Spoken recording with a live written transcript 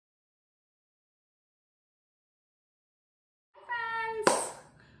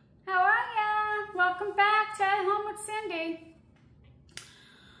back to At Home with Cindy.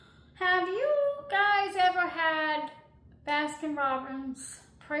 Have you guys ever had Baskin-Robbins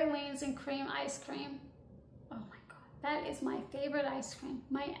pralines and cream ice cream? Oh my God, that is my favorite ice cream.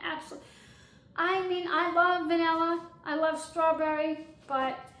 My absolute, I mean, I love vanilla, I love strawberry,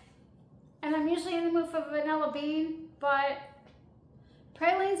 and I'm usually in the mood for vanilla bean, but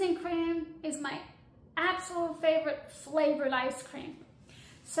pralines and cream is my absolute favorite flavored ice cream.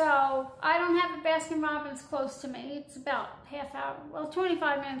 So I don't have a Baskin-Robbins close to me. It's about half hour, well,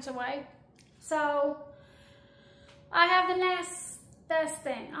 25 minutes away. So I have the next best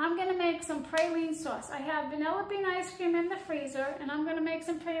thing. I'm gonna make some praline sauce. I have vanilla bean ice cream in the freezer, and I'm gonna make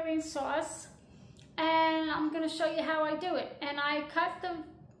some praline sauce, and I'm gonna show you how I do it. And I cut the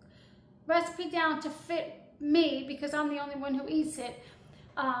recipe down to fit me because I'm the only one who eats it,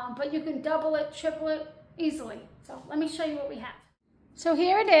 but you can double it, triple it easily. So let me show you what we have. So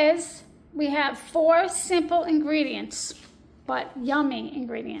here it is. We have 4 simple ingredients, but yummy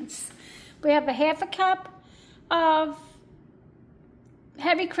ingredients. We have a half a cup of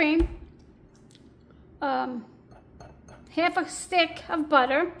heavy cream, half a stick of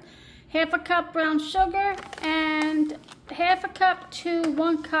butter, half a cup brown sugar, and half a cup to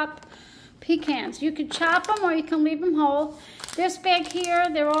 1 cup pecans. You can chop them or you can leave them whole. This bag here,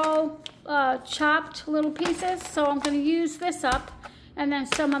 they're all chopped little pieces, so I'm going to use this up, and then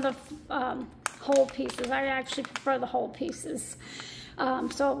some of the whole pieces. I actually prefer the whole pieces.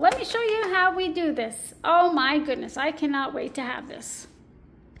 So let me show you how we do this. Oh my goodness, I cannot wait to have this.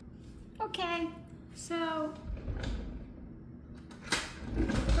 Okay, so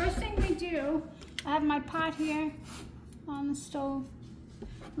first thing we do, I have my pot here on the stove.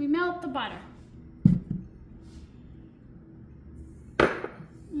 We melt the butter.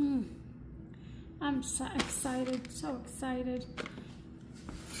 I'm so excited, because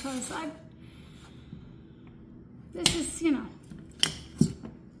this is, you know,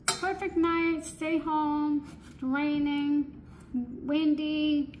 perfect night, stay home, it's raining,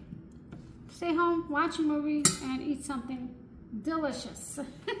 windy, stay home, watch a movie, and eat something delicious.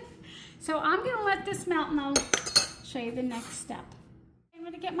 So I'm gonna let this melt and I'll show you the next step. I'm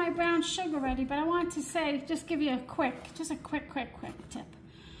gonna get my brown sugar ready, but I want to say, just give you a quick tip.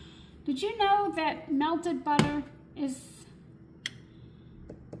 Did you know that melted butter is,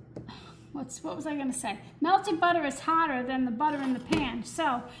 what was I gonna say? Melted butter is hotter than the butter in the pan.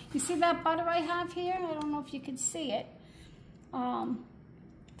 So, you see that butter I have here? I don't know if you can see it.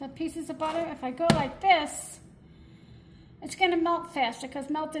 The pieces of butter, if I go like this, it's gonna melt faster because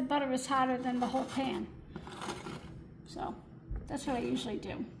melted butter is hotter than the whole pan. So, that's what I usually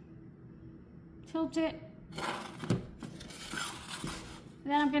do. Tilt it.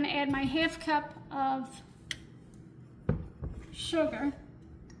 Then I'm going to add my half cup of sugar.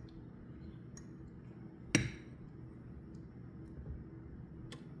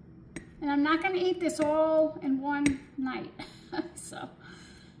 And I'm not going to eat this all in one night. So.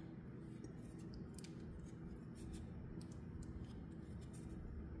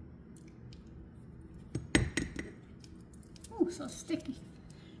 Oh, so sticky.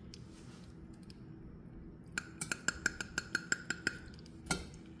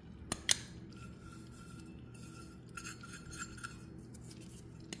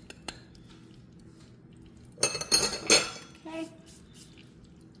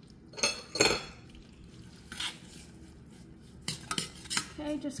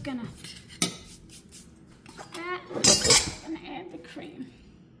 Okay, just gonna add the cream.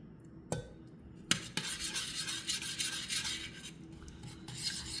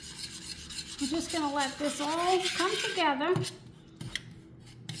 I'm just gonna let this all come together.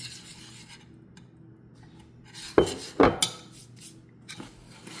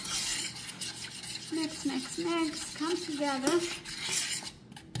 Mix, come together.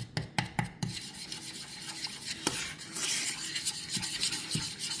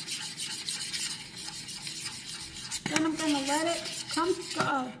 Then I'm going to let it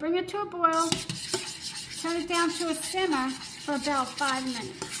bring it to a boil, turn it down to a simmer for about 5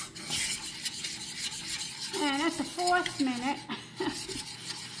 minutes. And at the 4th minute,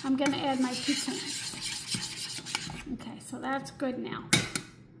 I'm going to add my pecans. Okay, so that's good now.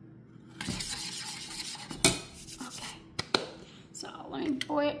 Okay, so let me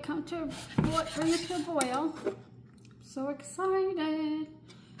bring it to a boil. So excited.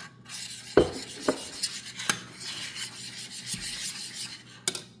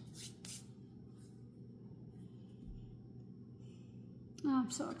 Oh,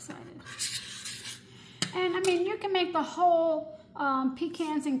 I'm so excited. And I mean, you can make the whole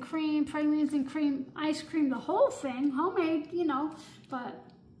pecans and cream, pralines and cream, ice cream, the whole thing, homemade, you know, but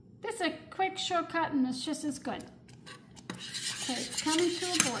This is a quick shortcut and it's just as good. Okay, it's coming to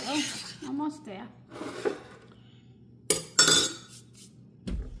a boil. Almost there.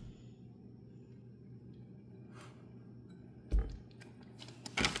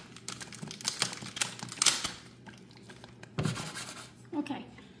 Okay,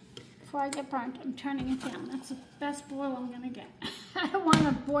 before I get burnt, I'm turning it down. That's the best boil I'm gonna get. I don't want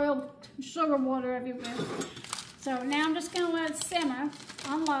to boil sugar water everywhere. So now I'm just gonna let it simmer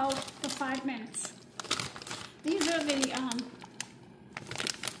on low for 5 minutes. These are the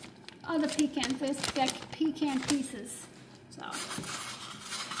other pecans. There's like pecan pieces. So,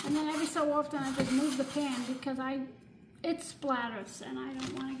 and then every so often I just move the pan because it splatters and I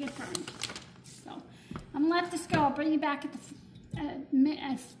don't want to get burned. So I'm gonna let this go. I'll bring you back at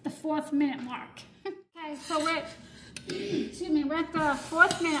the 4th minute mark. Okay, so we're at the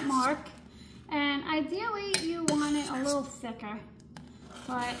 4th minute mark, and ideally you want it a little thicker,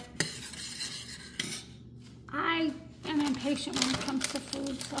 but I am impatient when it comes to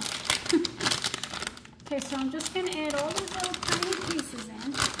food, so. Okay, so I'm just gonna add all these little tiny pieces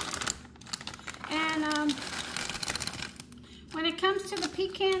in, and when it comes to the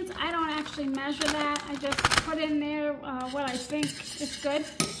pecans, I don't actually measure that. I just put in there what I think is good.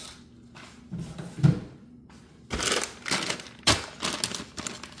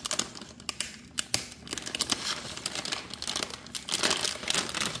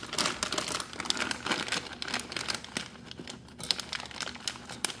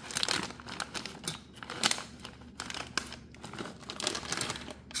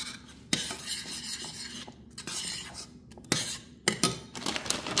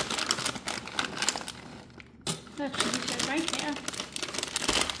 That should be good right there.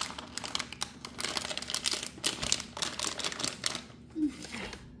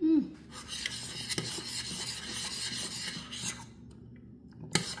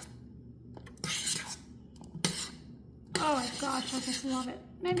 Oh my gosh, I just love it.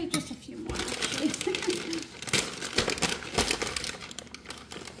 Maybe just a few more actually.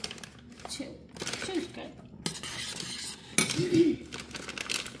 Two's good.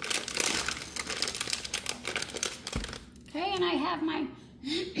 Okay, and I have my,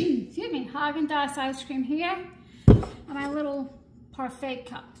 excuse me, Haagen-Dazs ice cream here, and my little parfait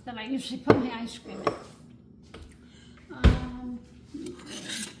cup that I usually put my ice cream in.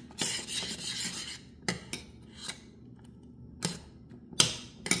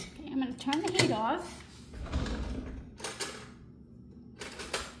 Okay, I'm going to turn the heat off.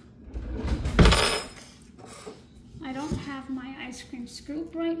 I don't have my ice cream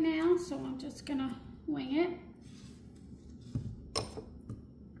scoop right now, so I'm just going to wing it.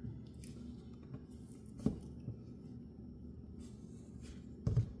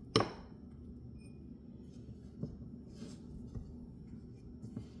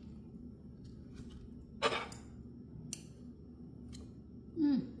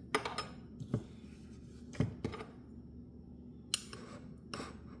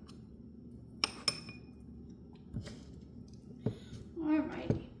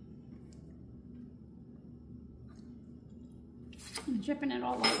 Alrighty. I'm dripping it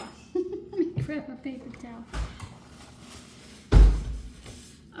all over. Let me grab a paper towel.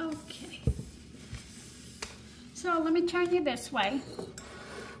 Okay. So let me turn you this way.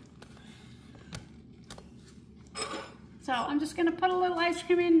 So I'm just going to put a little ice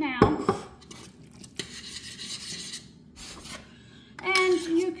cream in now. And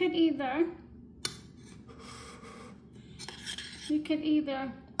you could either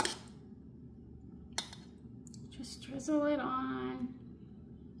just drizzle it on.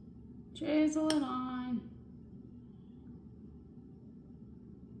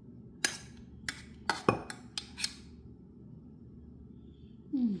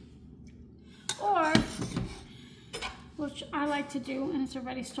 Or, which I like to do, and it's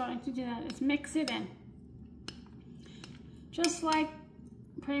already starting to do that, is mix it in. Just like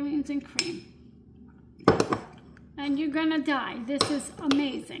pralines and cream. And you're gonna die. This is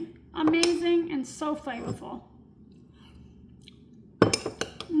amazing. Amazing and so flavorful.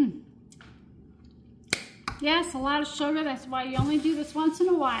 Yes, a lot of sugar. That's why you only do this once in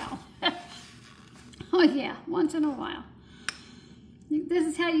a while. Oh yeah, once in a while. This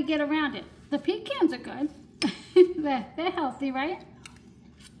is how you get around it. The pecans are good. They're healthy, right?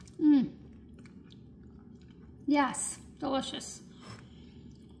 Yes, delicious.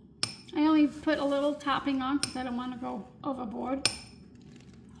 I only put a little topping on because I don't want to go overboard.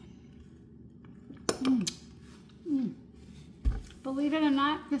 Believe it or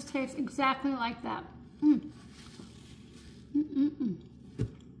not, this tastes exactly like that.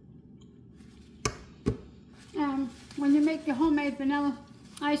 When you make your homemade vanilla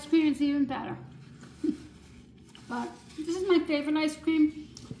ice cream is even better. But this is my favorite ice cream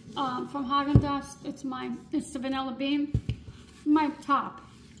from Haagen-Dazs. It's the vanilla bean, my top.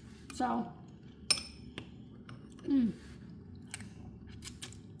 So,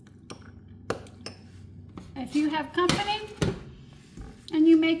 if you have company and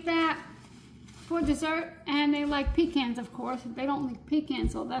you make that for dessert, and they like pecans, of course. If they don't like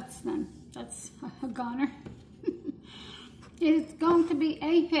pecans, so that's a goner. It's going to be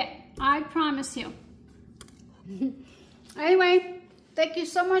a hit, I promise you. Anyway, thank you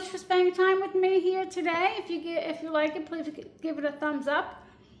so much for spending time with me here today. If you like it, please give it a thumbs up.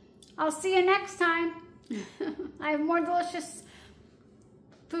 I'll see you next time. I have more delicious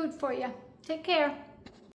food for you. Take care.